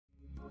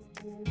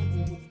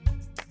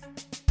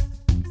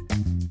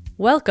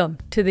Welcome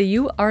to the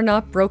You Are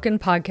Not Broken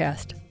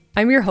podcast.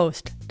 I'm your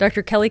host,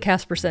 Dr. Kelly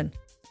Casperson,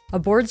 a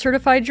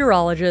board-certified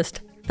urologist,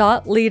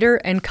 thought leader,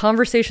 and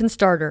conversation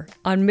starter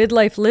on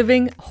midlife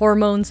living,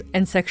 hormones,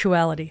 and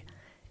sexuality.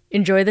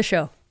 Enjoy the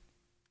show.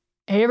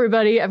 Hey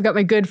everybody, I've got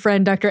my good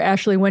friend Dr.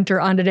 Ashley Winter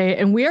on today,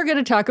 and we are going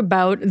to talk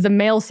about the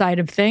male side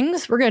of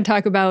things. We're going to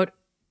talk about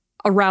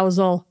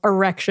arousal,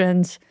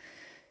 erections,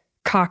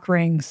 cock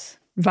rings,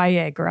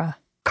 Viagra,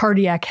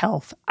 cardiac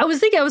health. I was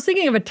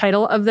thinking of a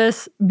title of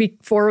this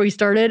before we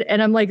started,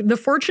 and I'm like, the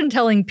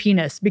fortune-telling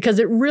penis, because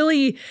it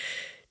really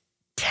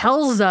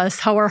tells us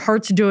how our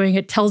heart's doing.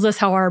 It tells us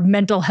how our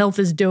mental health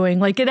is doing.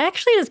 Like, it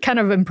actually is kind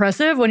of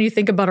impressive when you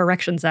think about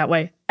erections that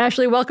way.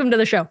 Ashley, welcome to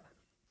the show.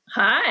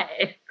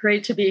 Hi,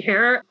 great to be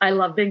here. I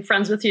love being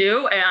friends with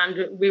you,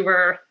 and we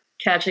were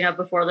catching up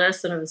before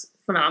this, and it was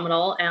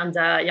phenomenal. And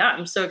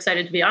I'm so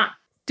excited to be on.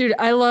 Dude,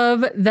 I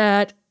love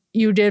that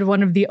you did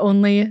one of the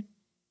only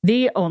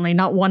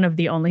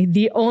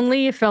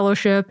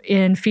fellowship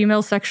in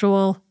female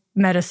sexual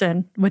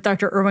medicine with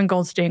Dr. Irwin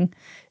Goldstein.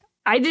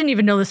 I didn't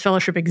even know this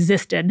fellowship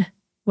existed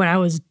when I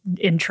was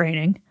in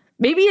training.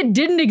 Maybe it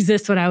didn't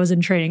exist when I was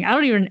in training. I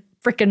don't even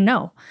freaking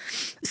know.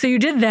 So you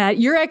did that.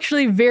 You're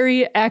actually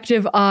very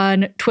active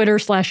on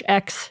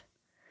Twitter/X.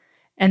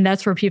 And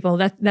that's where people,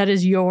 that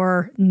is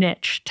your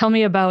niche. Tell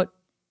me about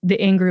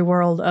the angry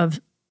world of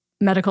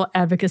medical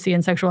advocacy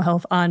and sexual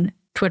health on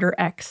Twitter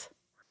X.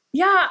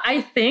 Yeah,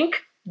 I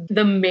think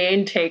the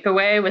main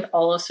takeaway with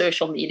all of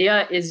social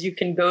media is you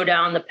can go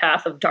down the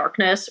path of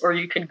darkness or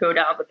you can go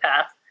down the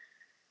path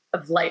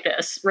of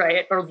lightness,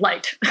 right? Or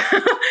light.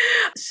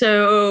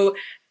 So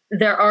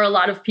there are a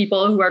lot of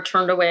people who are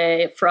turned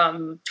away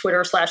from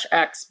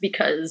Twitter/X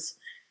because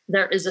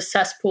there is a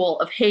cesspool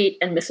of hate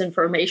and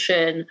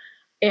misinformation.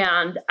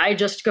 And I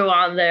just go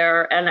on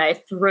there and I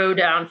throw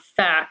down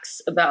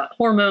facts about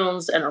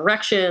hormones and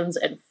erections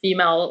and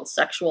female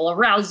sexual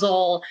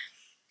arousal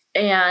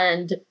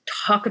and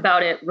talk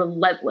about it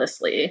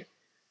relentlessly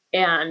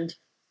and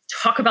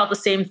talk about the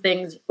same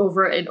things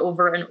over and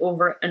over and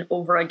over and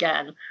over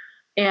again.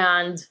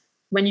 And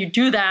when you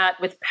do that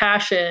with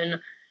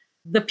passion,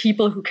 the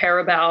people who care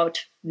about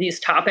these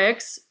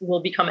topics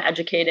will become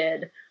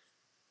educated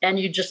and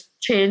you just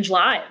change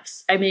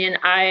lives. I mean,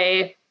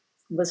 I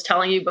was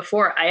telling you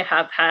before,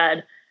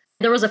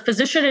 there was a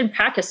physician in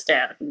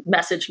Pakistan who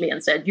messaged me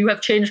and said, "You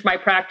have changed my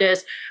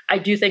practice. I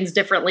do things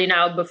differently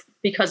now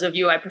because of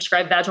you. I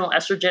prescribe vaginal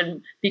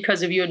estrogen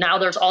because of you. Now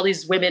there's all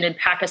these women in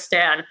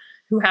Pakistan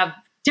who have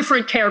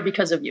different care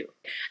because of you."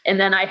 And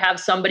then I have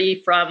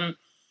somebody from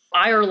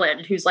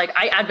Ireland who's like,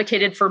 "I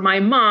advocated for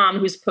my mom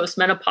who's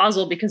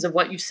postmenopausal because of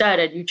what you said,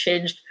 and you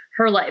changed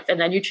her life. And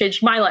then you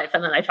changed my life.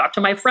 And then I talked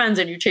to my friends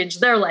and you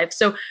changed their life."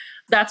 So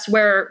that's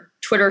where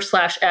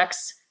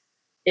Twitter/X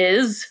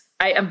is.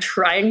 I am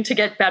trying to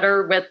get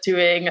better with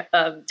doing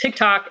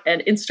TikTok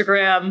and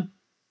Instagram.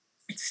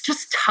 It's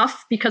just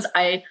tough because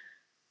I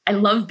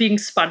love being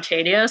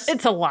spontaneous.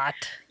 It's a lot.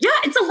 Yeah,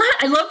 it's a lot.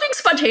 I love being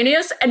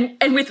spontaneous.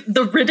 And with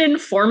the written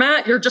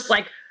format, you're just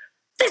like,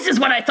 this is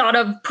what I thought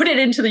of, put it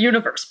into the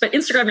universe. But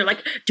Instagram, you're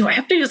like, do I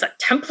have to use a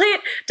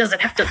template? Does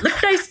it have to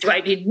look nice? Do I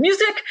need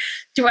music?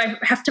 Do I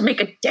have to make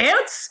a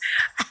dance?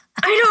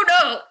 I don't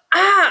know.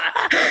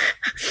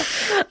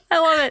 I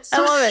love it.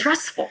 So I love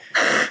stressful.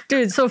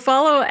 Dude, so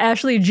follow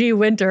Ashley G.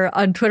 Winter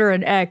on Twitter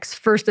and X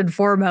first and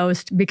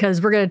foremost,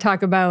 because we're going to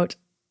talk about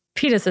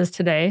penises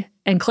today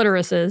and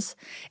clitorises.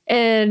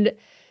 And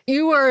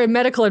you are a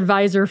medical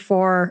advisor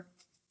for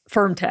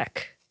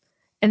FirmTech.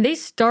 And they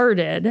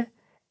started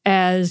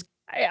as,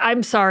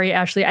 I'm sorry,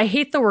 Ashley, I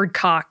hate the word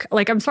cock.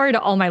 Like, I'm sorry to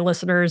all my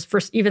listeners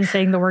for even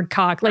saying the word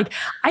cock. Like,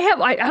 I don't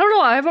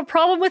know, I have a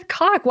problem with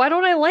cock. Why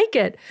don't I like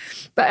it?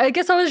 But I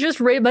guess I was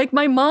just like,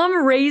 my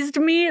mom raised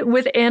me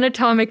with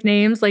anatomic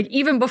names, like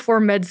even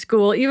before med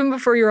school, even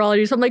before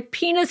urology. So I'm like,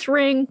 penis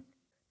ring.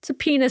 It's a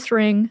penis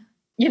ring.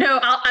 You know,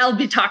 I'll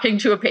be talking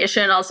to a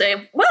patient. I'll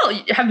say, "Well,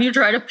 have you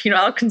tried a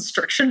penile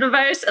constriction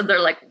device?" And they're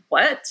like,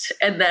 "What?"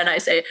 And then I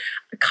say,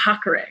 "A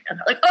cock ring." And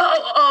they're like,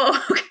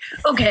 oh,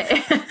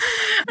 okay.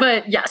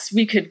 But yes,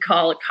 we could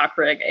call a cock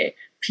ring a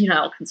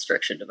penile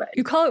constriction device.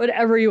 You call it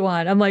whatever you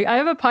want. I'm like, I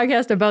have a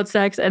podcast about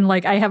sex and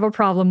like, I have a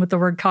problem with the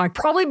word cock.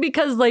 Probably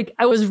because like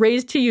I was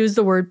raised to use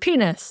the word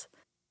penis.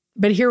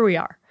 But here we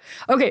are.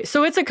 Okay,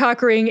 so it's a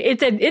cock ring.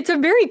 It's a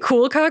very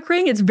cool cock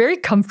ring. It's very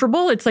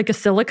comfortable. It's like a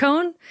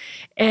silicone.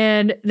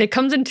 And it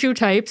comes in two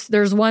types.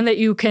 There's one that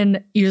you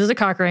can use as a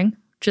cock ring,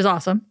 which is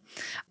awesome.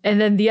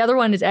 And then the other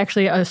one is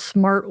actually a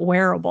smart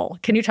wearable.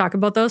 Can you talk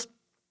about those?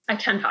 I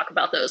can talk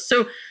about those.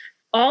 So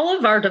all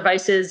of our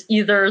devices,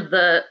 either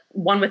the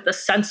one with the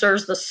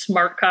sensors, the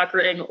smart cock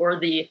ring, or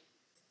the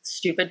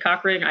stupid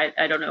cock ring,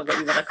 I don't know what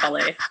you want to call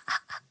it,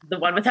 the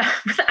one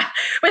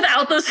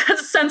without those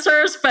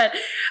sensors, but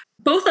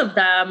both of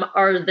them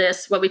are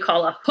this, what we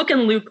call a hook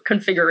and loop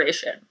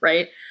configuration,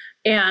 right?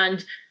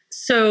 And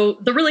so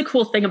the really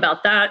cool thing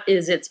about that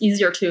is it's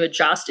easier to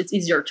adjust, it's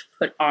easier to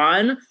put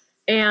on,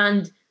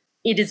 and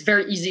it is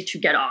very easy to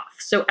get off.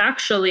 So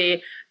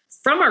actually,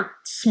 from our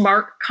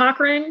smart cock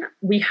ring,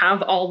 we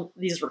have all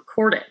these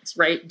recordings,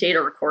 right?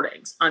 Data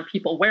recordings on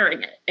people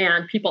wearing it.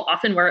 And people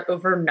often wear it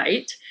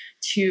overnight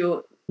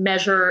to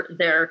measure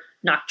their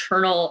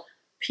nocturnal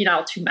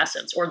penile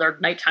tumescence or their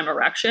nighttime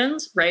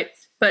erections, right?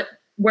 But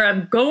where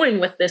I'm going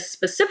with this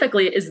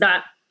specifically is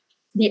that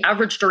the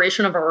average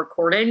duration of our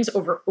recordings,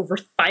 over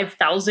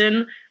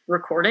 5,000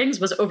 recordings,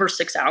 was over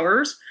 6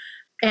 hours.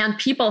 And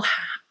people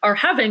are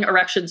having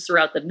erections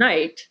throughout the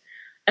night.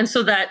 And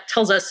so that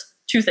tells us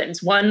two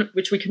things. One,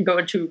 which we can go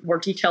into more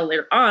detail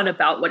later on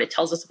about what it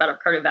tells us about our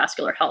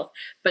cardiovascular health.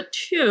 But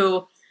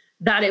two,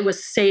 that it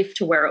was safe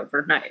to wear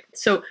overnight.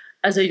 So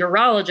as a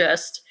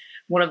urologist,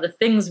 one of the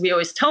things we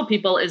always tell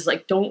people is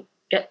like, don't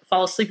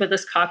fall asleep with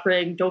this cock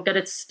ring. Don't get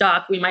it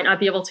stuck. We might not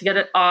be able to get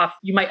it off.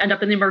 You might end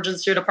up in the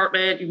emergency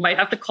department. You might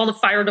have to call the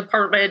fire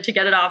department to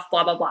get it off,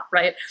 blah, blah, blah,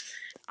 right?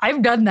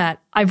 I've done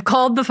that. I've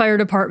called the fire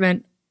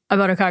department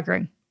about a cock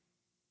ring.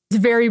 It's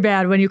very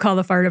bad when you call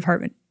the fire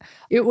department.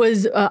 It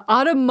was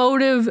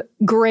automotive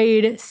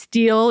grade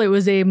steel. It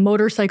was a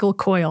motorcycle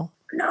coil.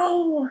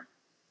 No.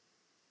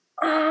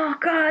 Oh,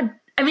 God.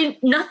 I mean,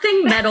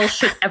 nothing metal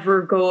should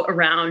ever go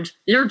around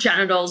your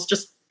genitals.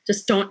 Just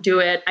don't do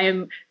it. I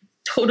am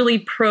totally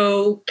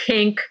pro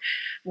kink,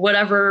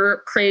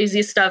 whatever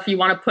crazy stuff you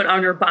want to put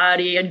on your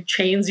body and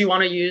chains you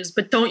want to use,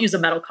 but don't use a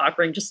metal cock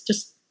ring.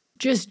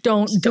 Just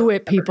don't do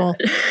it, people.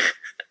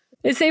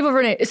 It's safe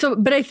overnight. So,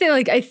 but I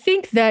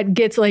think that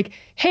gets like,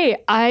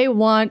 hey, I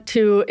want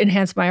to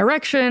enhance my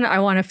erection. I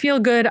want to feel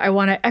good. I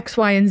want to X,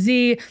 Y, and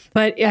Z,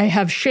 but I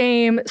have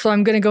shame. So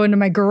I'm going to go into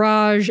my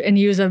garage and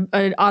use an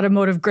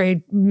automotive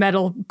grade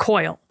metal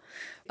coil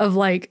of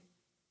like,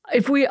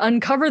 if we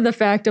uncover the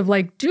fact of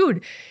like,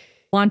 dude,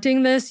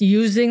 wanting this,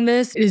 using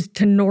this is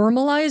to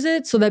normalize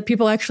it so that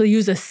people actually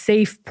use a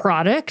safe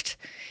product.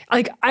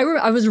 Like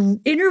I was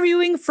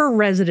interviewing for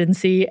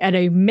residency at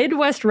a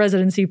Midwest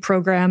residency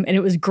program, and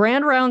it was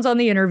grand rounds on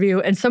the interview,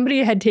 and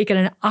somebody had taken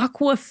an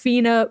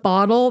Aquafina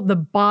bottle, the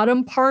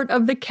bottom part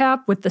of the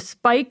cap with the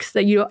spikes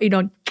that you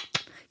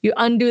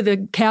undo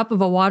the cap of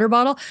a water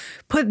bottle,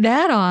 put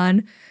that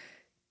on.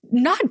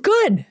 Not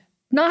good.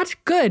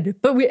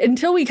 But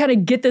until we kind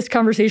of get this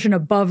conversation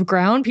above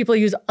ground, people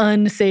use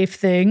unsafe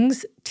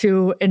things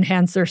to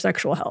enhance their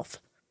sexual health.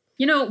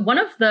 One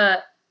of the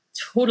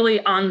totally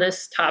on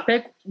this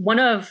topic, one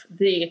of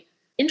the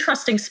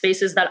interesting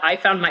spaces that I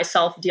found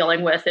myself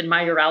dealing with in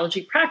my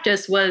urology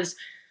practice was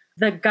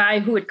the guy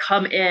who would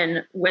come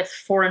in with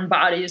foreign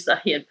bodies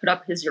that he had put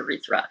up his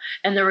urethra.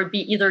 And there would be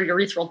either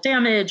urethral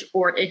damage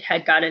or it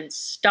had gotten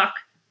stuck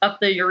up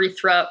the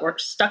urethra or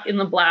stuck in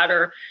the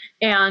bladder.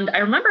 And I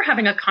remember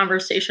having a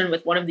conversation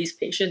with one of these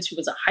patients who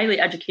was a highly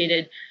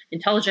educated,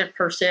 intelligent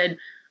person.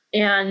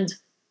 And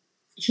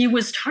he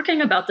was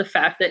talking about the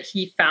fact that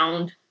he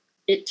found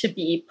it to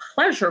be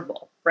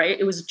pleasurable, right?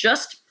 It was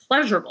just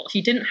pleasurable.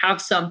 He didn't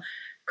have some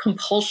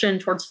compulsion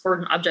towards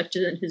foreign object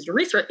in his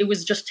urethra. It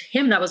was just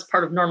him that was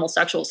part of normal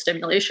sexual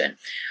stimulation.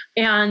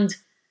 And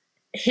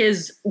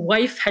his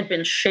wife had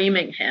been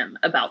shaming him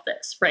about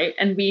this, right?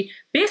 And we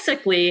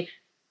basically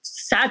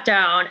sat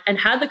down and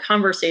had the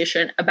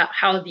conversation about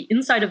how the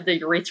inside of the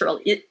urethra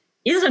it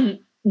is a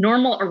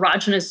normal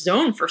erogenous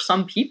zone for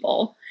some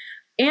people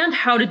and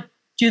how to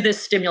do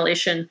this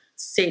stimulation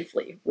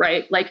safely,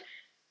 right? Like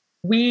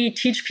we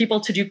teach people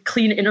to do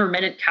clean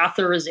intermittent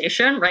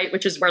catheterization, right?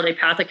 Which is where they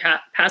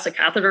pass a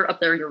catheter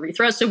up their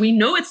urethra. So we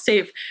know it's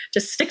safe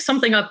to stick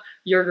something up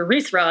your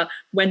urethra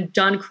when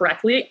done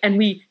correctly, and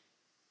we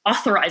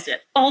authorize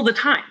it all the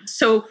time.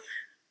 So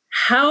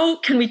how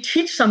can we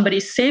teach somebody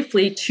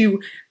safely to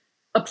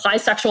apply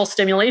sexual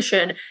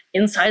stimulation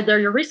inside their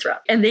urethra?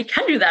 And they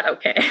can do that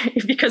okay,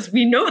 because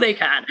we know they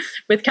can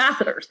with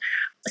catheters.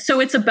 So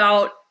it's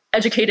about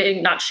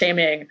educating, not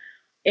shaming,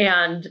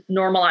 and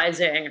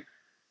normalizing,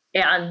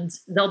 and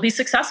they'll be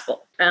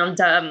successful. And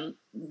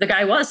the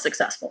guy was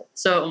successful.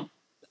 So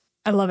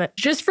I love it.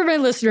 Just for my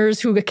listeners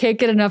who can't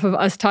get enough of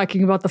us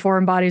talking about the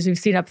foreign bodies we've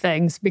seen up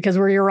things because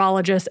we're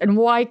urologists, and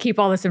why keep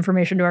all this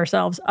information to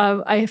ourselves?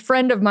 A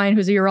friend of mine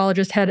who's a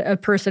urologist had a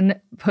person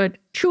put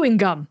chewing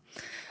gum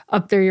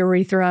up their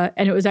urethra,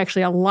 and it was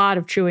actually a lot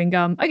of chewing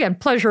gum. Again,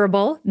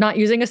 pleasurable, not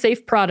using a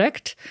safe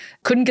product.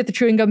 Couldn't get the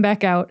chewing gum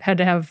back out, had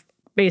to have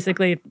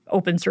basically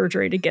open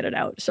surgery to get it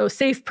out. So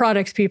safe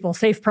products, people,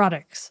 safe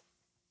products.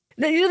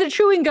 The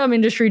chewing gum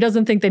industry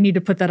doesn't think they need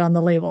to put that on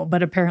the label,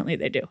 but apparently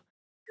they do.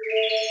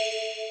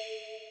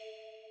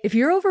 If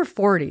you're over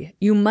 40,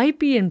 you might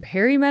be in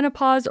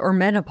perimenopause or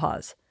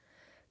menopause.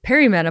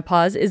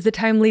 Perimenopause is the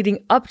time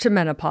leading up to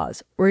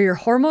menopause, where your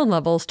hormone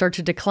levels start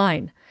to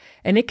decline,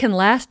 and it can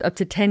last up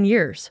to 10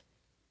 years.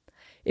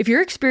 If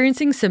you're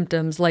experiencing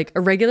symptoms like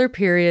irregular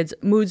periods,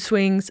 mood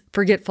swings,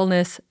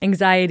 forgetfulness,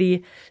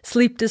 anxiety,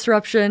 sleep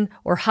disruption,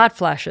 or hot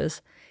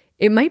flashes,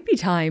 it might be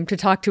time to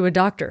talk to a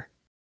doctor.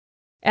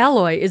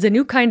 Alloy is a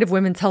new kind of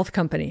women's health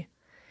company,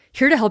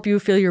 here to help you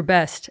feel your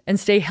best and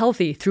stay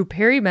healthy through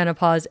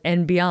perimenopause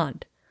and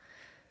beyond.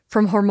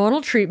 From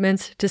hormonal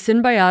treatments to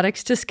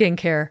symbiotics to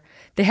skincare,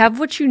 they have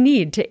what you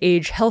need to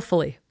age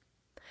healthfully.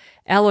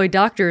 Alloy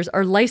doctors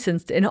are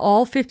licensed in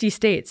all 50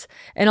 states,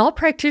 and all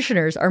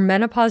practitioners are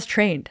menopause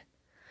trained.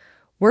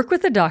 Work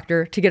with a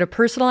doctor to get a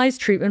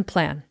personalized treatment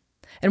plan.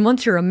 And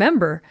once you're a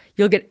member,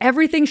 you'll get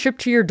everything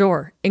shipped to your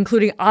door,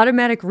 including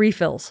automatic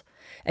refills.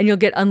 And you'll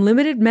get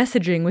unlimited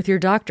messaging with your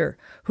doctor,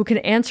 who can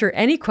answer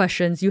any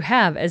questions you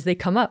have as they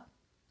come up.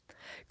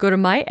 Go to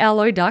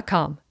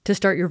myalloy.com to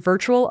start your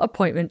virtual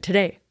appointment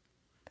today.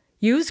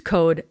 Use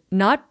code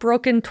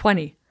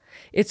NOTBROKEN20.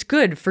 It's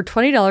good for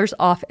 $20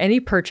 off any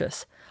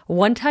purchase,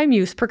 one-time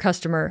use per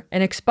customer,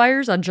 and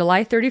expires on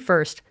July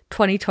 31st,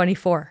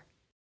 2024.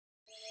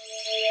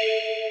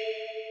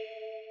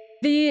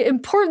 The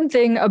important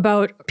thing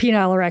about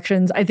penile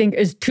erections, I think,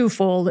 is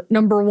twofold.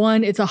 Number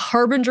one, it's a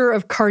harbinger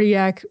of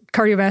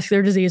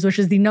cardiovascular disease, which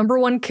is the number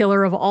one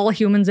killer of all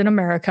humans in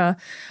America.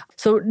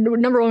 So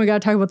number one, we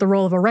got to talk about the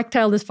role of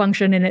erectile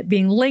dysfunction and it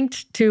being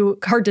linked to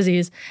heart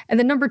disease. And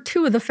then number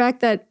two, the fact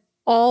that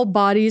all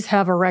bodies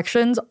have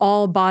erections,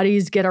 all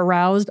bodies get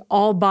aroused,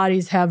 all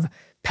bodies have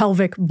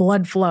pelvic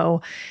blood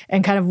flow,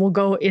 and kind of we'll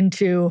go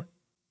into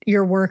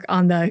your work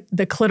on the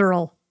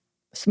clitoral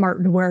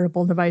smart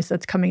wearable device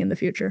that's coming in the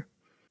future.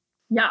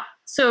 Yeah.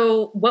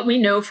 So what we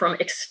know from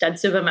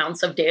extensive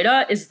amounts of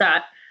data is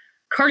that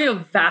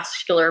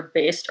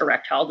cardiovascular-based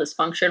erectile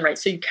dysfunction, right?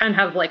 So you can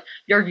have like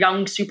your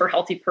young, super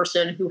healthy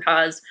person who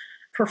has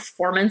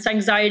performance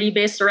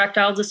anxiety-based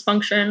erectile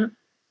dysfunction.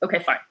 Okay,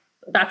 fine.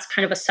 That's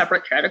kind of a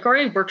separate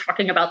category. We're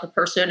talking about the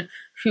person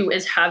who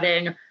is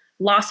having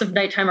loss of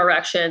nighttime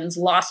erections,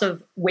 loss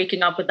of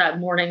waking up with that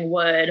morning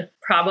wood,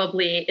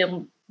 probably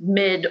in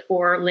mid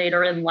or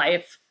later in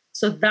life.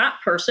 So that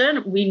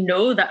person, we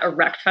know that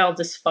erectile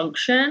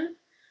dysfunction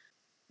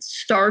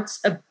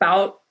starts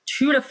about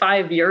 2 to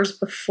 5 years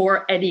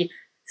before any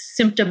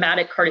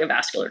symptomatic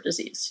cardiovascular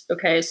disease.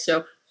 Okay,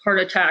 so heart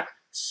attack,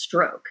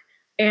 stroke.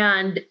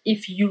 And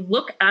if you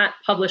look at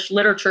published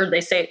literature,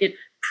 they say it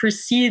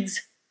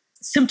precedes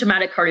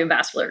symptomatic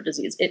cardiovascular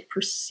disease.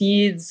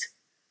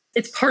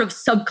 It's part of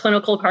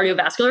subclinical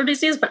cardiovascular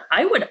disease, but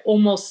I would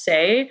almost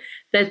say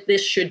that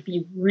this should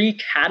be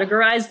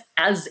recategorized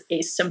as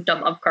a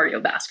symptom of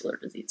cardiovascular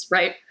disease,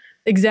 right?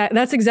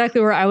 That's exactly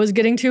where I was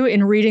getting to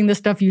in reading the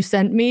stuff you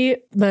sent me,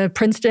 the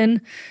Princeton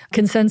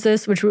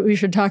consensus, which we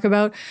should talk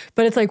about.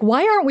 But it's like,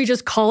 why aren't we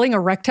just calling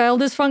erectile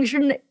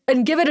dysfunction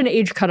and give it an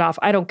age cutoff?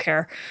 I don't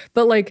care.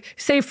 But like,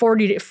 say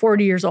 40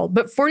 years old.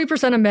 But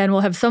 40% of men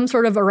will have some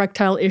sort of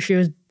erectile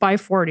issues by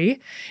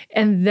 40.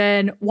 And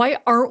then why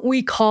aren't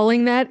we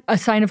calling that a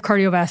sign of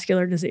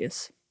cardiovascular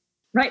disease?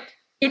 Right.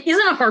 It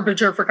isn't a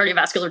harbinger for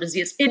cardiovascular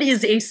disease. It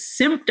is a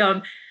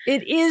symptom.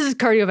 It is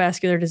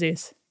cardiovascular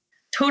disease.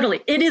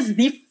 Totally. It is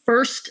the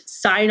first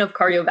sign of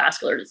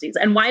cardiovascular disease.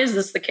 And why is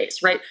this the case,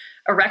 right?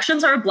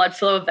 Erections are a blood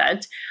flow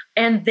event,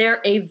 and they're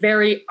a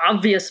very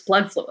obvious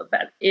blood flow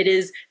event. It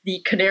is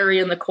the canary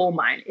in the coal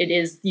mine. It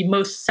is the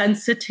most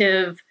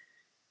sensitive,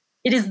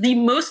 it is the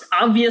most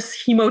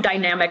obvious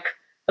hemodynamic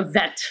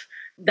event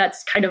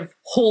that's kind of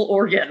whole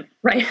organ,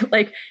 right?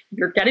 Like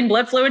you're getting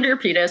blood flow into your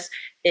penis,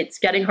 it's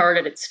getting hard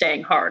and it's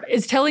staying hard.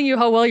 It's telling you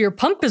how well your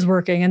pump is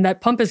working, and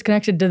that pump is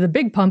connected to the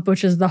big pump,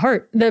 which is the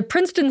heart. The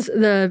Princeton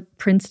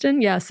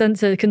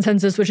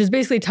consensus, which is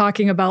basically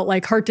talking about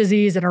like heart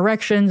disease and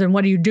erections and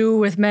what do you do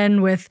with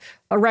men with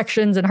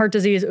erections and heart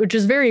disease, which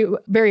is very,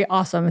 very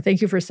awesome.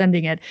 Thank you for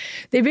sending it.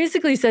 They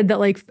basically said that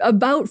like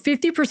about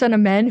 50% of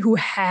men who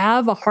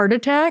have a heart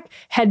attack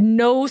had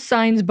no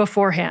signs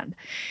beforehand.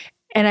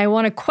 And I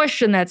want to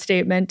question that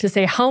statement to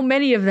say how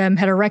many of them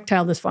had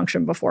erectile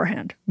dysfunction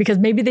beforehand, because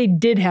maybe they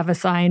did have a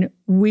sign,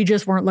 we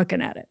just weren't looking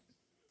at it.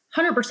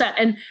 100%.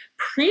 And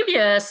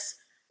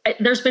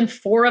there's been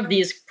 4 of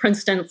these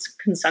Princeton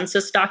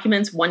consensus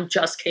documents. One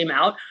just came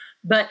out.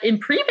 But in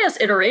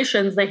previous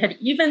iterations, they had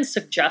even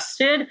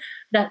suggested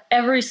that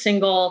every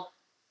single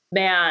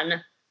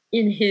man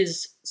in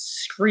his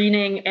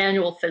screening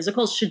annual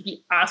physicals should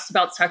be asked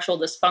about sexual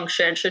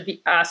dysfunction, should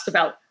be asked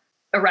about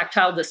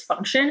erectile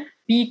dysfunction,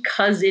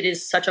 because it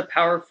is such a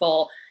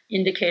powerful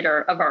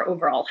indicator of our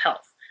overall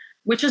health,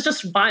 which is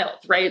just wild,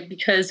 right?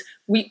 Because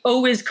we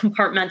always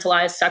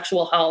compartmentalize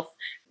sexual health.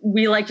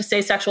 We like to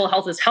say sexual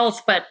health is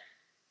health, but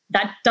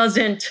that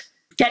doesn't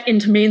get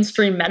into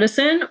mainstream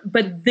medicine.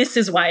 But this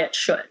is why it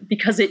should,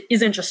 because it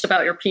isn't just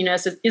about your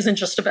penis. It isn't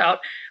just about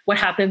what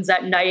happens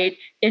at night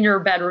in your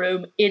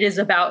bedroom. It is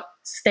about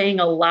staying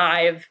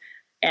alive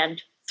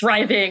and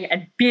thriving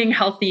and being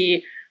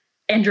healthy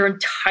and your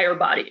entire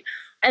body.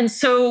 And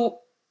so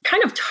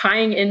kind of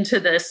tying into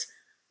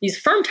these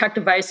firm tech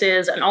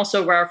devices and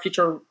also where our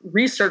future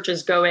research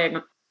is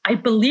going, I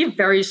believe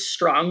very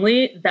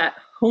strongly that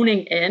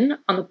honing in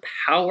on the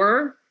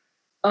power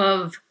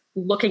of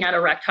looking at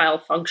erectile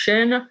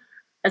function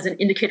as an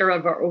indicator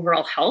of our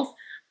overall health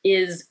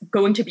is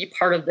going to be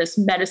part of this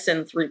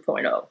medicine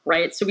 3.0,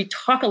 right? So we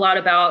talk a lot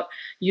about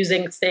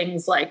using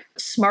things like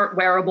smart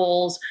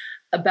wearables,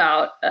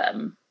 about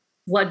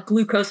blood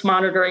glucose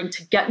monitoring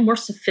to get more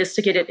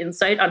sophisticated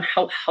insight on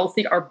how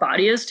healthy our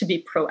body is to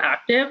be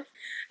proactive.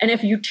 And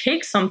if you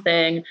take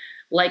something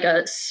like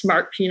a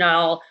smart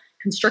penile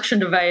constriction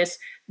device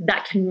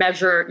that can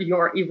measure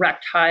your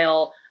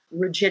erectile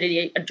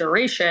rigidity and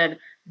duration,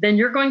 then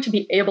you're going to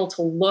be able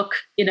to look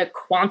in a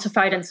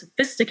quantified and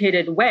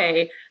sophisticated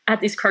way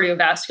at these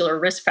cardiovascular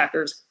risk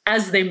factors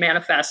as they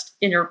manifest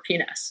in your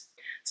penis.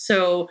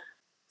 So,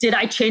 did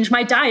I change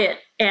my diet?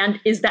 And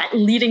is that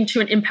leading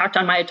to an impact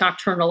on my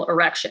nocturnal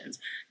erections?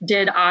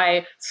 Did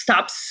I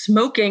stop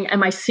smoking?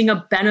 Am I seeing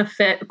a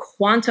benefit,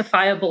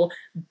 quantifiable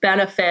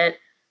benefit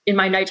in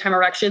my nighttime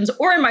erections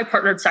or in my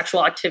partnered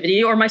sexual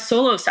activity or my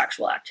solo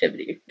sexual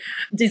activity?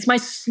 Is my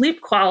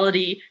sleep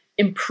quality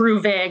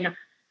improving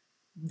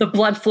the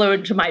blood flow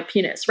into my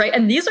penis, right?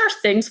 And these are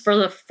things for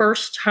the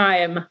first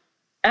time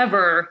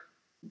ever.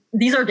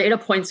 These are data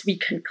points we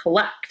can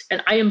collect.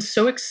 And I am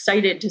so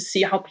excited to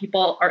see how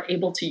people are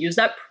able to use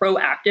that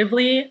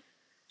proactively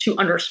to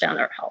understand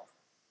their health.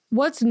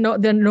 What's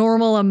the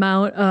normal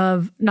amount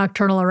of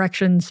nocturnal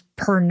erections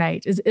per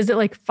night? Is it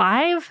like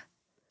 5?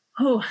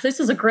 Oh, this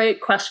is a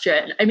great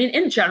question. I mean,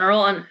 in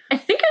general, and I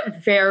think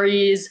it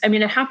varies. I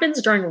mean, it happens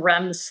during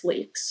REM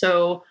sleep.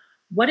 So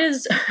what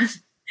is,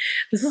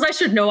 this is, I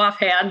should know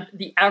offhand,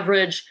 the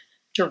average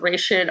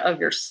duration of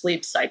your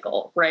sleep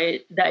cycle,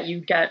 right? That you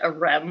get a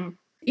REM.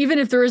 Even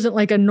if there isn't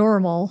like a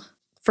normal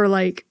for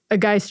like a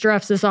guy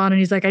straps this on and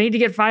he's like, I need to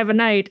get 5 a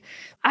night.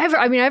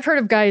 I've heard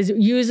of guys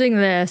using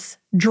this,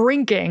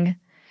 drinking,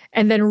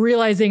 and then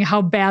realizing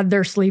how bad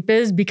their sleep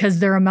is because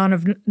their amount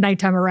of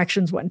nighttime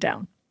erections went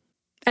down.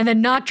 And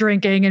then not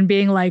drinking and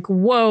being like,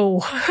 whoa,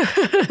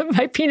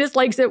 my penis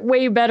likes it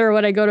way better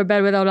when I go to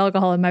bed without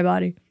alcohol in my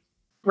body.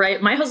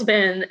 Right. My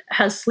husband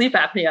has sleep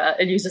apnea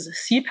and uses a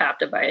CPAP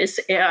device.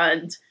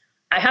 And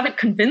I haven't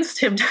convinced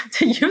him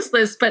to use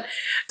this, but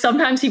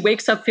sometimes he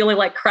wakes up feeling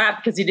like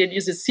crap because he didn't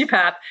use his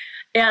CPAP.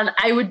 And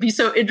I would be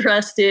so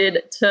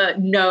interested to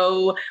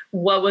know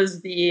what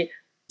was the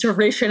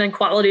duration and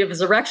quality of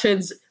his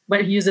erections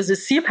when he uses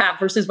his CPAP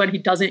versus when he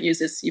doesn't use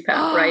his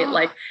CPAP, right?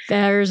 Like,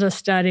 there's a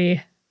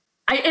study.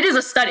 It is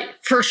a study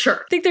for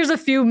sure. I think there's a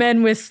few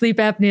men with sleep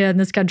apnea in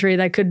this country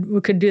that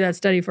could do that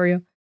study for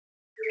you.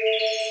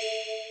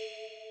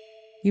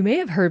 You may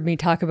have heard me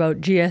talk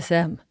about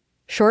GSM,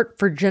 short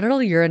for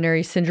genital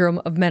urinary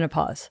syndrome of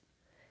menopause.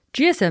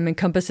 GSM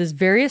encompasses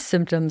various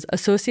symptoms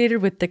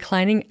associated with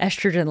declining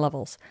estrogen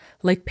levels,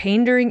 like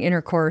pain during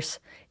intercourse,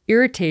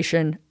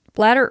 irritation,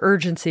 bladder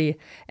urgency,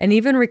 and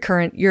even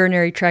recurrent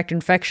urinary tract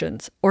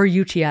infections, or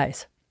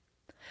UTIs.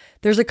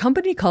 There's a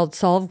company called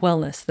Solve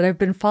Wellness that I've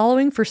been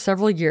following for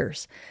several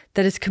years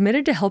that is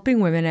committed to helping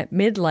women at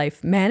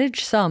midlife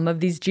manage some of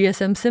these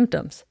GSM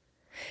symptoms.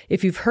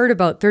 If you've heard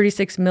about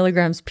 36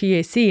 milligrams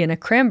PAC in a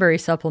cranberry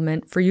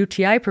supplement for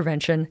UTI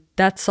prevention,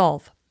 that's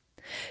Solve.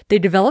 They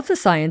developed the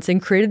science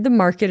and created the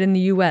market in the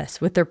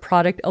US with their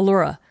product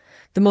Allura,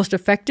 the most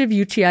effective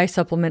UTI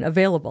supplement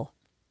available.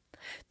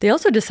 They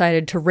also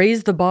decided to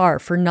raise the bar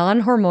for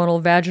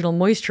non-hormonal vaginal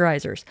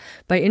moisturizers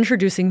by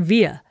introducing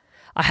Via,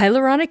 a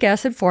hyaluronic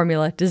acid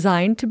formula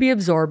designed to be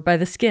absorbed by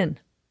the skin.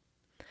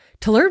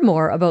 To learn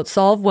more about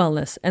Solve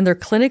Wellness and their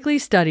clinically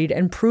studied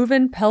and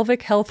proven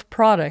pelvic health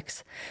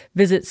products,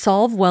 visit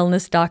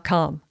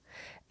solvewellness.com,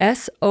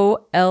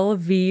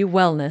 SOLV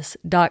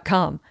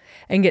wellness.com,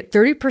 and get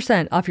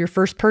 30% off your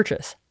first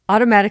purchase,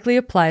 automatically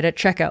applied at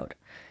checkout.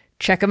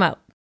 Check them out.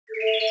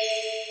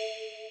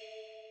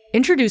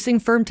 Introducing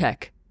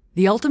FirmTech,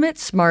 the ultimate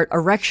smart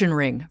erection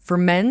ring for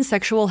men's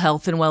sexual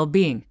health and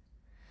well-being.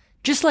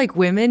 Just like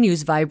women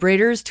use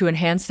vibrators to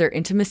enhance their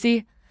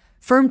intimacy,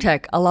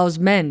 FirmTech allows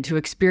men to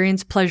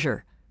experience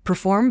pleasure,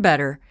 perform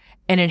better,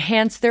 and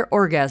enhance their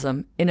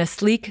orgasm in a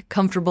sleek,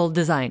 comfortable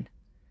design.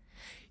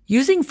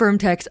 Using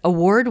FirmTech's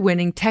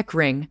award-winning tech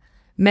ring,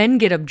 men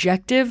get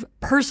objective,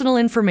 personal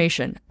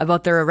information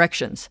about their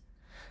erections,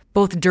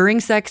 both during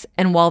sex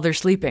and while they're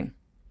sleeping.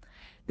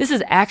 This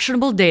is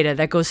actionable data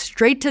that goes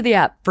straight to the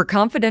app for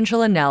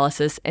confidential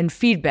analysis and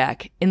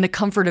feedback in the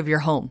comfort of your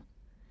home.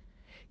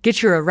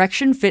 Get your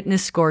erection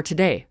fitness score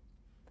today,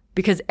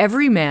 because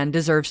every man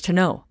deserves to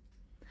know.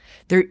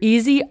 Their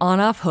easy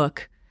on-off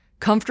hook,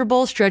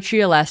 comfortable stretchy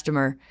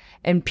elastomer,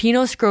 and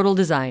pinoscrotal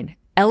design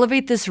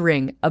elevate this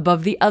ring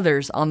above the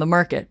others on the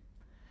market.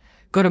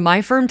 Go to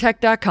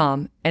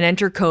myfirmtech.com and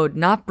enter code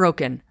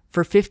NOTBROKEN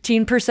for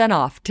 15%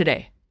 off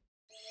today.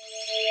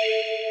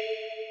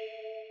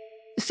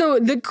 So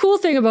the cool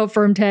thing about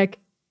FirmTech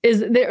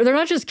is they're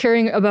not just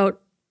caring about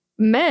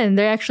men,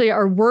 they actually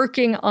are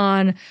working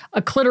on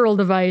a clitoral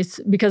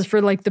device because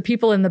for like the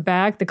people in the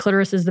back, the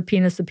clitoris is the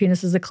penis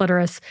is the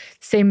clitoris,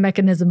 same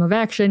mechanism of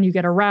action. You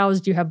get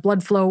aroused, you have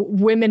blood flow.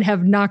 Women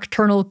have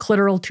nocturnal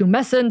clitoral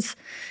tumescence.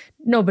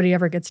 Nobody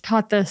ever gets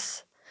taught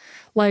this.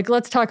 Like,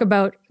 let's talk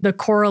about the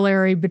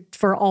corollary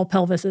for all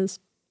pelvises.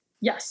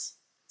 Yes.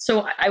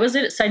 So I was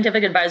a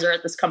scientific advisor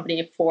at this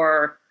company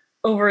for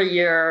over a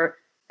year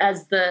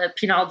as the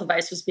penile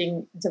device was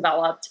being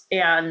developed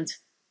and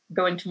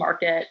going to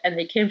market. And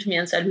they came to me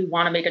and said, we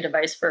want to make a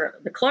device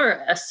for the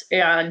clitoris.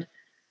 And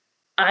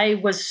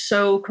I was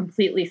so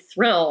completely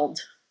thrilled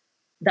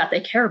that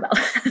they care about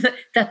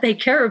that they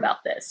care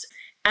about this.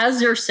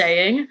 As you're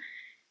saying,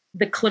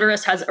 the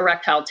clitoris has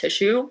erectile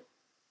tissue.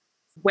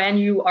 When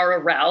you are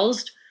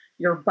aroused,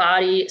 your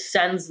body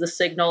sends the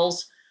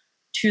signals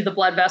to the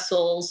blood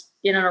vessels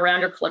in and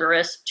around your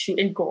clitoris to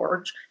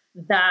engorge.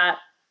 That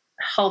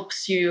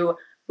helps you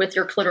with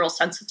your clitoral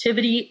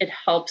sensitivity. It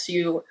helps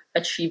you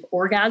achieve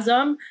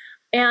orgasm.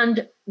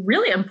 And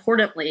really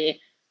importantly,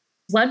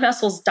 blood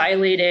vessels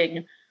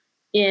dilating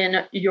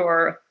in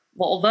your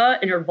vulva,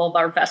 in your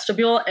vulvar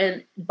vestibule,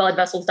 and blood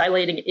vessels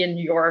dilating in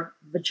your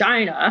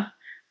vagina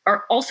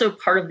are also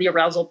part of the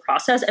arousal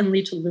process and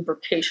lead to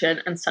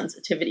lubrication and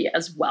sensitivity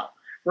as well,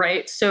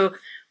 right? So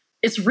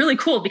it's really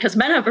cool because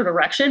men have an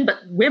erection, but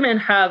women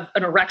have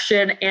an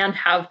erection and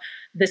have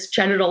this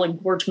genital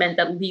engorgement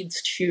that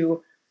leads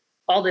to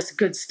all this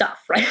good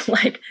stuff, right?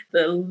 Like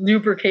the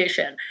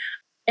lubrication.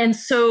 And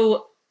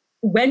so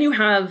when you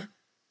have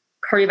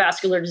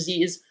cardiovascular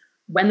disease,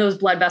 when those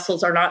blood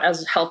vessels are not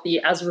as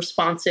healthy, as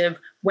responsive,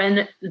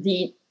 when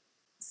the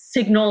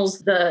signals,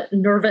 the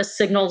nervous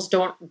signals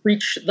don't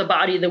reach the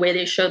body the way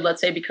they should, let's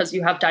say because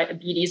you have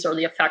diabetes or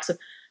the effects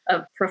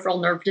of peripheral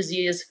nerve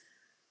disease,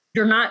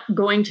 you're not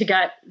going to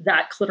get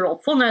that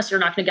clitoral fullness. You're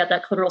not going to get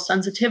that clitoral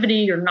sensitivity.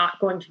 You're not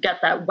going to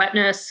get that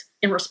wetness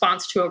in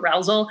response to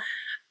arousal.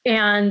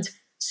 And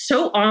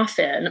so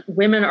often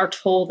women are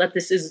told that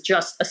this is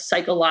just a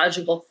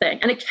psychological thing.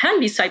 And it can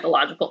be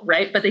psychological,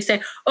 right? But they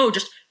say, oh,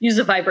 just use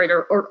a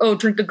vibrator, or oh,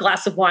 drink a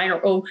glass of wine, or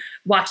oh,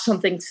 watch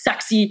something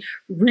sexy,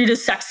 read a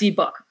sexy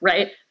book,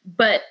 right?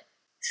 But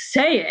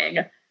saying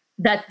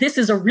that this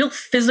is a real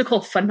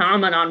physical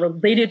phenomenon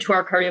related to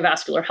our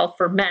cardiovascular health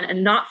for men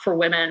and not for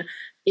women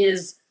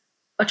is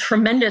a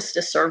tremendous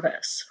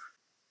disservice.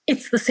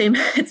 It's the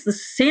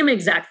same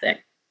exact thing.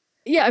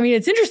 Yeah, I mean,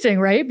 it's interesting,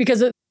 right?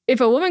 Because if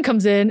a woman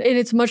comes in, and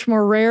it's much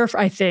more rare,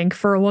 I think,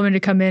 for a woman to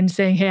come in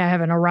saying, hey, I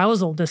have an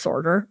arousal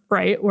disorder,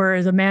 right?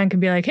 Whereas a man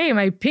can be like, hey,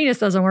 my penis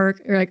doesn't work.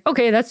 You're like,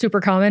 okay, that's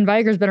super common.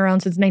 Viagra's been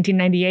around since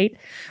 1998,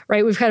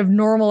 right? We've kind of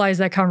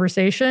normalized that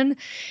conversation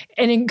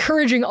and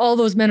encouraging all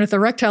those men with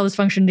erectile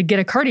dysfunction to get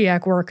a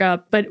cardiac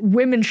workup, but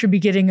women should be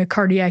getting a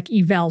cardiac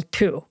eval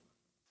too.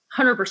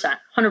 100%.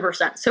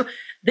 So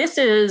this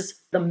is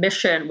the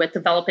mission with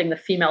developing the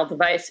female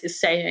device, is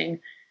saying,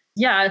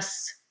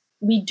 yes,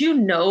 we do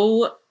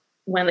know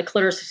when the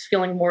clitoris is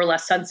feeling more or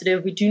less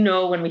sensitive. We do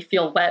know when we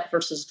feel wet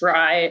versus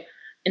dry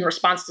in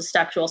response to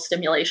sexual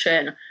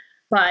stimulation.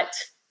 But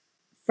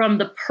from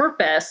the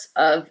purpose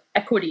of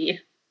equity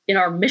in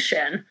our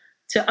mission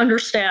to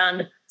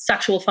understand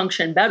sexual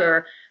function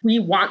better, we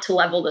want to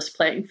level this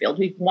playing field.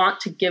 We want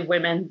to give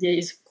women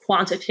these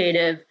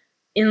quantitative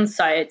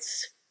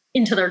insights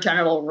into their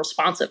genital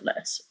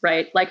responsiveness,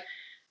 right? Like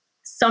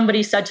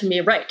somebody said to me,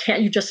 right,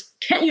 can't you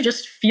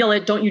just feel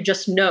it? Don't you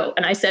just know?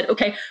 And I said,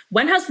 okay,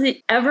 when has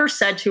they ever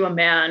said to a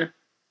man,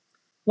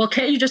 well,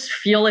 can't you just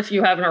feel if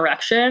you have an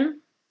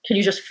erection? Can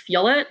you just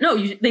feel it? No,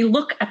 they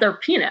look at their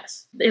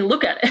penis. They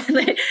look at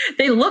it.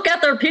 They look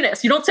at their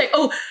penis. You don't say,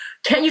 oh,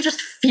 can't you just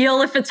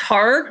feel if it's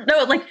hard?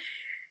 No, like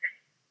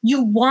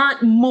you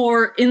want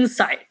more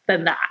insight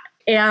than that.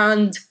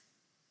 And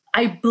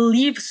I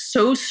believe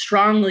so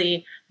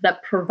strongly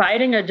that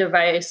providing a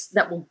device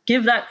that will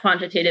give that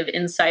quantitative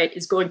insight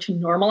is going to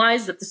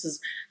normalize that this is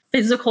a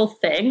physical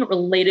thing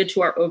related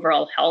to our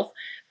overall health,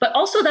 but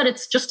also that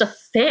it's just a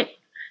thing,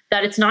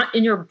 that it's not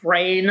in your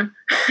brain.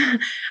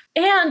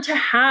 And to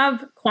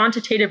have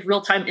quantitative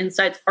real-time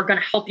insights are going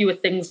to help you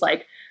with things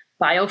like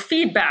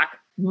biofeedback,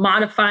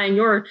 modifying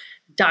your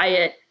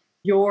diet,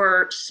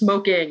 your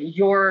smoking,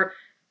 your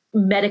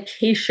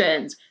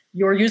medications,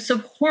 your use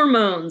of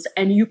hormones.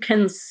 And you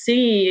can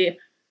see,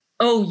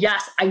 oh,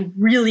 yes, I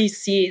really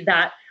see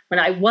that when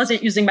I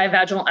wasn't using my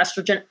vaginal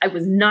estrogen, I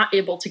was not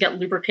able to get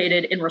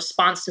lubricated in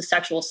response to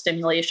sexual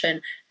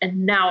stimulation.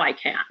 And now I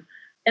can.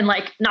 And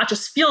like, not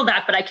just feel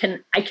that, but I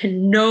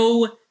can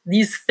know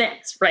these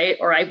things, right?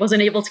 Or I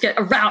wasn't able to get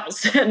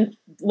aroused and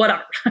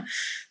whatever.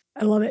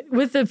 I love it.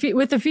 With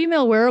the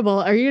female wearable,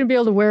 are you going to be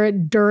able to wear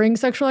it during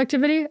sexual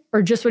activity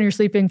or just when you're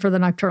sleeping for the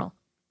nocturnal?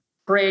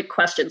 Great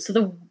question. So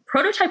the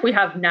prototype we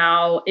have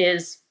now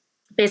is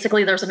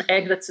basically there's an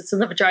egg that sits in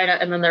the vagina,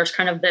 and then there's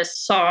kind of this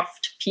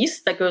soft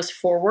piece that goes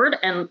forward,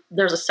 and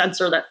there's a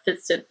sensor that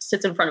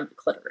sits in front of the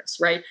clitoris,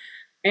 right?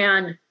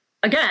 And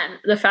again,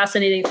 the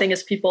fascinating thing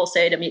is people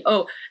say to me,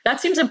 oh,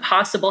 that seems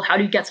impossible. How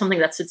do you get something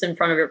that sits in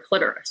front of your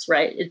clitoris,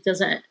 right?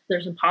 There's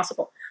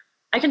impossible.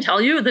 I can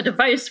tell you the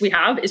device we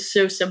have is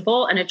so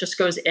simple, and it just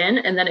goes in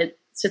and then it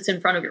sits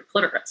in front of your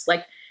clitoris.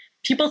 Like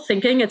people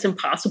thinking it's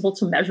impossible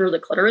to measure the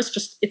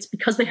clitoris, it's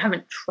because they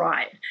haven't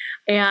tried.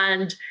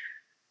 And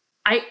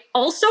I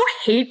also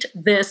hate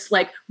this,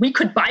 like we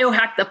could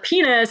biohack the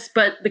penis,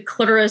 but the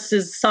clitoris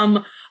is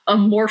some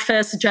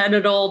amorphous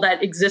genital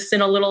that exists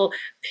in a little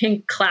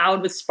pink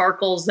cloud with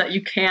sparkles that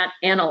you can't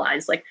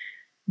analyze. Like,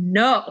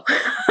 no,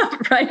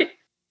 right?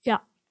 Yeah.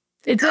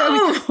 It's,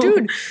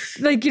 dude,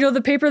 like,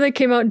 the paper that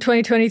came out in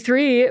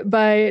 2023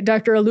 by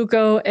Dr.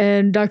 Aluko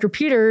and Dr.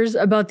 Peters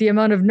about the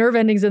amount of nerve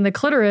endings in the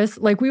clitoris,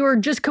 like we were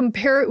just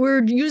we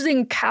were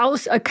using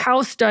a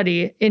cow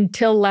study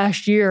until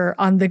last year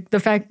on the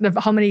fact of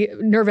how many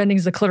nerve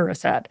endings the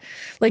clitoris had.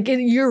 Like,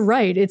 you're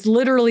right. It's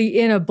literally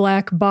in a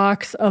black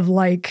box of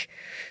like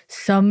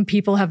some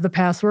people have the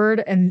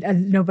password and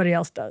nobody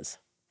else does.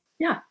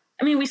 Yeah.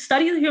 I mean, we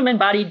study the human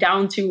body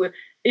down to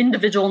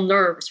individual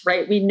nerves,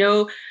 right? We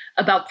know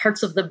about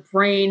parts of the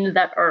brain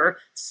that are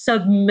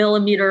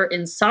sub-millimeter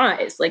in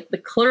size. Like the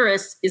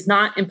clitoris is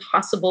not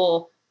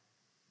impossible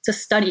to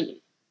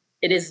study.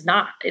 It is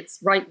not. It's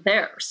right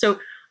there. So,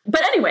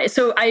 but anyway,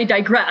 so I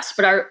digress.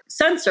 But our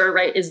sensor,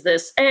 right, is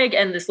this egg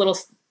and this little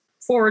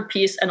forward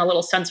piece and a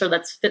little sensor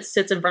that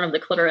sits in front of the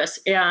clitoris.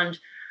 And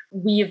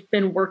we've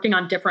been working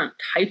on different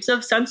types of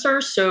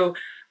sensors. So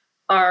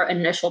our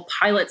initial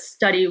pilot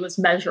study was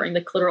measuring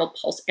the clitoral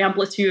pulse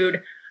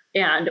amplitude.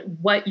 And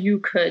what you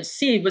could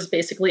see was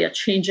basically a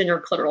change in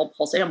your clitoral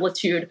pulse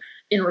amplitude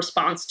in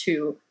response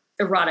to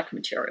erotic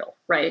material,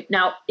 right?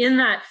 Now, in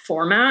that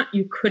format,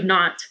 you could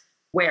not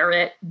wear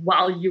it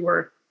while you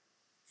were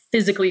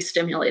physically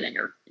stimulating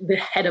the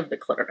head of the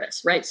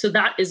clitoris, right? So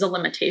that is a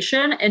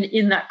limitation. And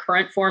in that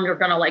current form, you're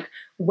going to like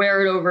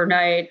wear it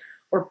overnight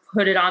or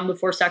put it on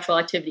before sexual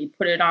activity,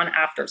 put it on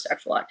after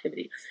sexual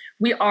activity.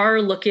 We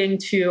are looking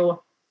to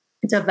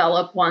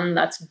develop one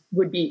that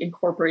would be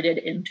incorporated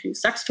into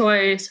sex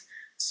toys.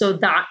 So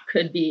that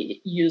could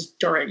be used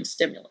during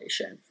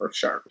stimulation for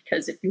sure.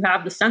 Because if you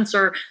have the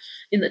sensor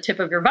in the tip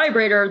of your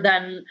vibrator,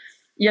 then,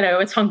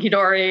 it's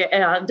hunky-dory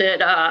and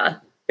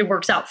it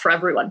works out for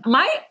everyone.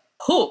 My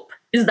hope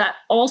is that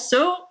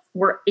also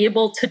we're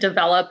able to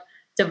develop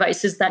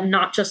devices that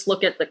not just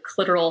look at the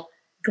clitoral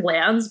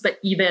glands, but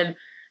even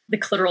the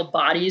clitoral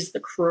bodies, the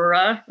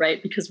crura,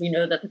 right? Because we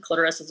know that the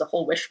clitoris is a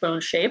whole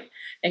wishbone shape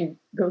and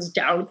goes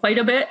down quite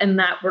a bit, and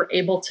that we're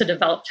able to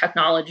develop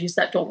technologies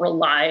that don't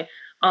rely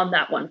on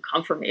that one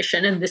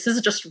conformation. And this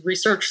is just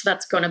research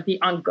that's going to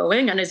be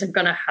ongoing and isn't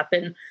going to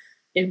happen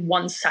in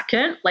 1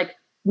 second. Like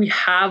we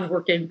have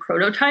working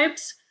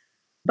prototypes,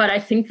 but I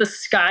think the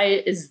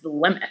sky is the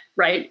limit,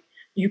 right?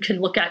 You can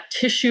look at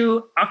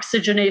tissue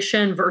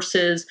oxygenation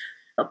versus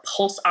a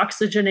pulse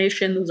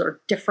oxygenation. Those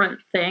are different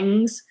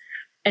things.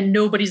 And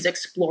nobody's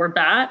explored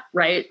that,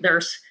 right?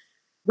 There's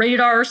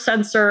radar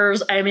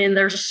sensors. I mean,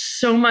 there's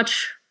so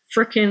much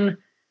freaking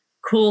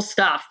cool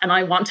stuff. And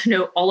I want to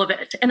know all of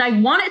it. And I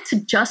want it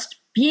to just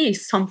be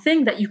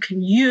something that you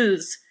can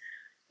use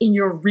in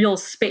your real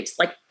space,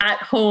 like at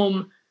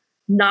home,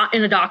 not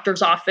in a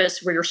doctor's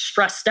office where you're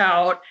stressed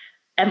out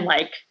and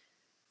like,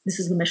 this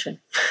is the mission.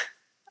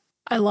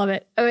 I love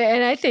it.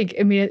 And I think,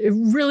 it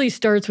really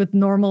starts with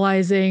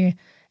normalizing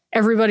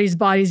everybody's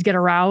bodies get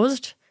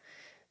aroused.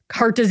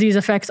 Heart disease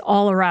affects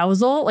all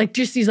arousal, like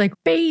just these like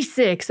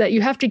basics that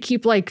you have to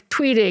keep like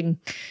tweeting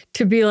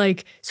to be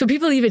like, so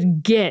people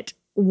even get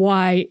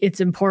why it's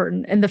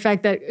important. And the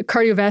fact that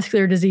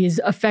cardiovascular disease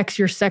affects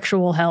your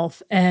sexual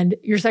health, and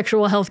your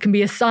sexual health can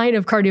be a sign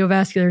of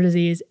cardiovascular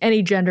disease,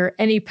 any gender,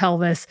 any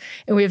pelvis.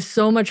 And we have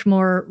so much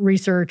more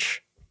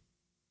research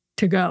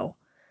to go.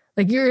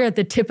 Like we're at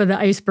the tip of the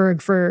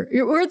iceberg for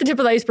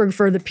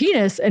the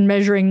penis and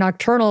measuring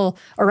nocturnal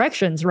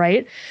erections,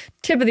 right?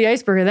 Tip of the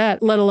iceberg of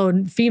that, let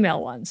alone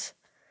female ones.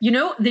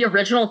 The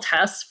original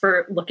tests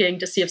for looking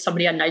to see if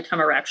somebody had nighttime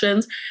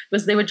erections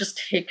was they would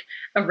just take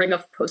a ring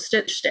of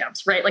Post-it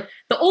stamps, right? Like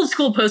the old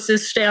school Post-it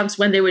stamps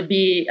when they would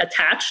be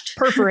attached.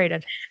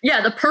 Perforated.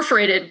 Yeah, the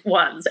perforated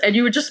ones. And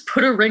you would just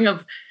put a ring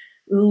of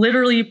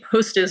literally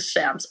Post-it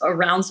stamps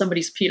around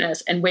somebody's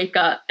penis and wake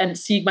up and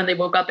see when they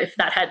woke up if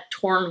that had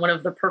torn one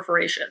of the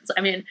perforations.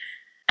 I mean,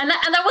 and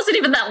that wasn't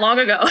even that long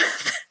ago.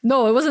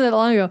 No, it wasn't that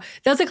long ago.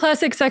 That's a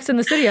classic Sex and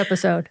the City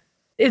episode.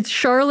 It's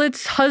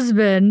Charlotte's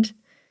husband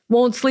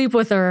won't sleep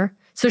with her,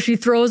 so she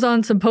throws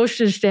on some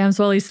postage stamps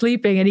while he's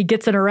sleeping, and he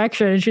gets an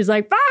erection, and she's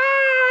like, ah!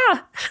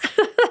 Oh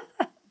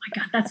my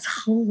God,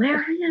 that's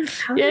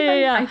hilarious.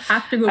 Yeah. I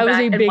have to go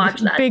back and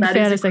watch that. Big that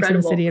fan of Sex and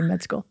the City in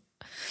med school.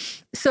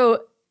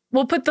 So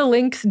we'll put the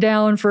links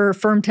down for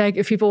FirmTech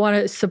if people want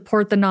to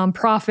support the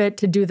nonprofit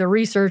to do the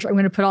research. I'm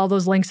going to put all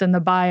those links in the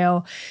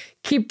bio.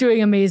 Keep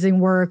doing amazing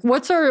work.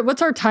 What's our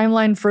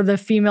timeline for the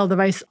female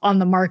device on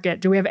the market?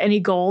 Do we have any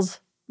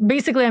goals?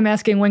 Basically, I'm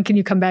asking, when can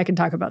you come back and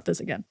talk about this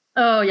again?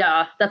 Oh,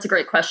 yeah, that's a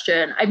great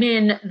question. I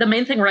mean, the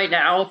main thing right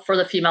now for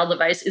the female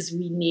device is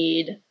we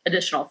need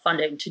additional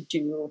funding to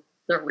do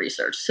the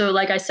research. So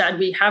like I said,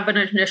 we have an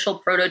initial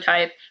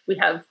prototype. We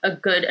have a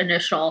good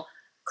initial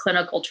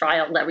clinical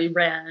trial that we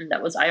ran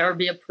that was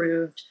IRB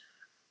approved.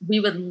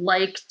 We would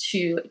like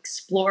to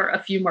explore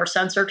a few more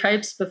sensor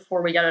types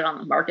before we get it on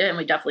the market, and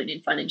we definitely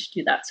need funding to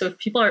do that. So if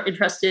people are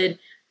interested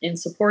in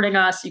supporting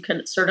us, you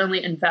can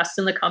certainly invest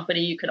in the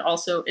company. You can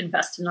also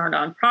invest in our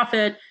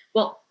nonprofit.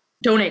 Well,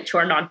 donate to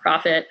our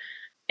nonprofit.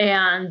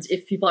 And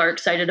if people are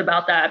excited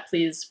about that,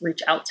 please reach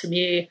out to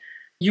me.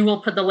 You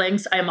will put the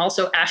links. I am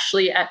also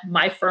Ashley at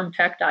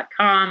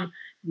myfirmtech.com.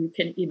 You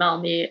can email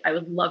me. I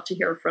would love to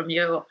hear from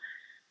you.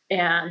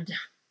 And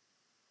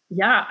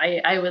yeah,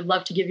 I would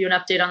love to give you an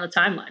update on the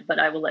timeline, but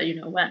I will let you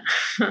know when.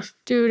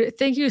 Dude,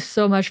 thank you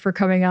so much for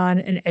coming on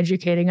and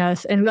educating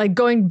us and like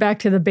going back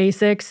to the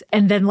basics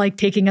and then like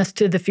taking us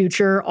to the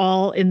future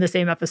all in the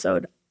same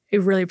episode. I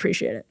really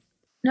appreciate it.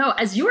 No,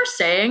 as you were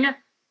saying,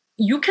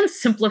 you can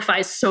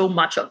simplify so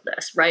much of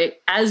this, right?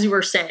 As you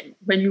were saying,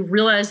 when you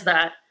realize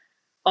that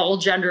all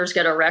genders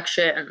get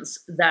erections,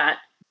 that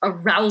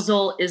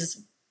arousal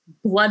is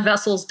blood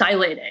vessels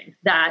dilating,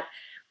 that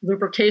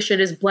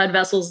lubrication is blood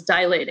vessels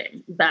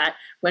dilating, that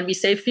when we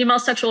say female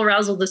sexual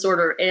arousal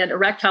disorder and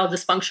erectile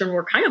dysfunction,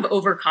 we're kind of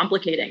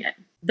overcomplicating it.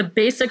 The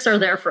basics are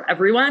there for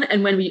everyone.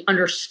 And when we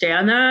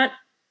understand that,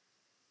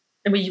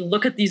 and we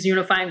look at these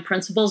unifying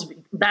principles,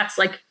 that's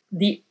like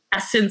the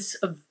essence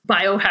of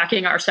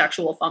biohacking our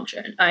sexual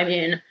function. I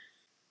mean,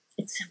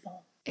 it's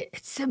simple.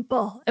 It's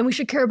simple. And we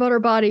should care about our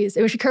bodies.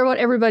 And we should care about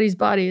everybody's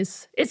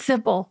bodies. It's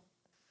simple.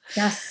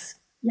 Yes.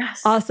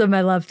 Yes. Awesome,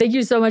 my love. Thank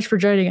you so much for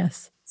joining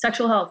us.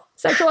 Sexual health.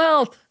 Sexual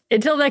health.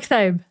 Until next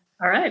time.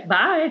 All right.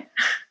 Bye.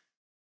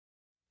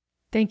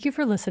 Thank you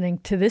for listening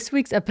to this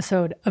week's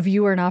episode of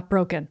You Are Not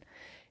Broken.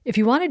 If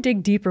you want to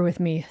dig deeper with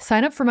me,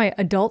 sign up for my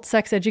Adult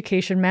Sex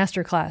Education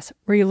Masterclass,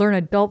 where you learn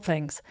adult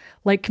things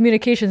like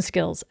communication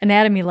skills,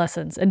 anatomy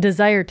lessons, and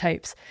desire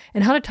types,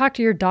 and how to talk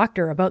to your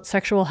doctor about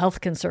sexual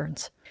health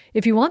concerns.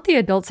 If you want the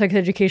Adult Sex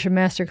Education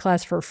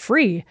Masterclass for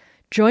free,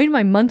 join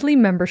my monthly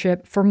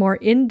membership for more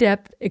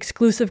in-depth,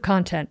 exclusive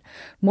content,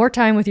 more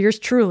time with yours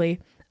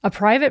truly, a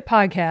private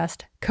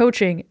podcast,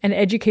 coaching, and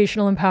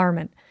educational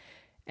empowerment.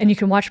 And you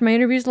can watch my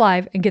interviews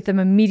live and get them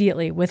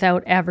immediately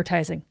without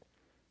advertising.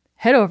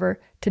 Head over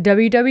to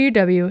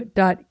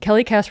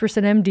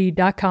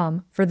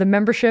www.kellycaspersonmd.com for the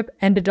membership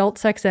and Adult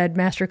Sex Ed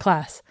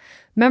Masterclass.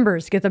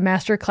 Members get the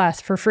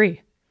Masterclass for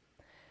free.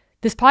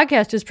 This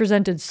podcast is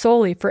presented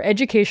solely for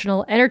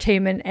educational,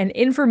 entertainment, and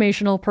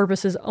informational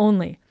purposes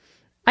only.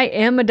 I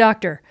am a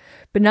doctor,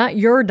 but not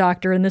your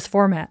doctor in this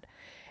format.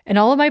 And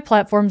all of my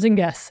platforms and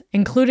guests,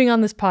 including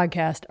on this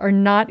podcast, are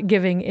not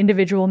giving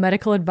individual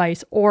medical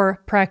advice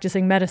or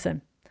practicing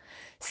medicine.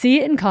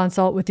 See and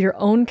consult with your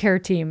own care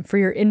team for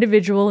your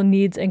individual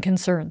needs and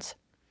concerns.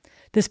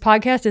 This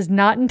podcast is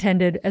not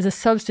intended as a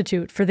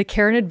substitute for the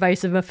care and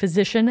advice of a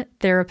physician,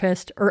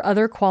 therapist, or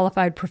other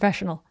qualified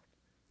professional.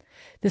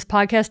 This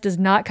podcast does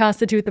not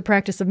constitute the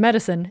practice of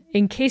medicine,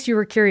 in case you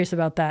were curious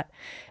about that,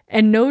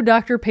 and no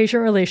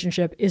doctor-patient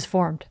relationship is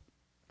formed.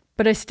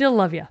 But I still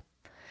love you.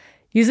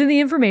 Using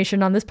the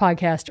information on this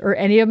podcast or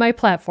any of my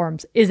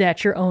platforms is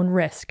at your own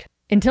risk.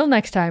 Until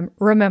next time,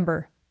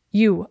 remember,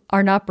 you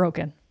are not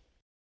broken.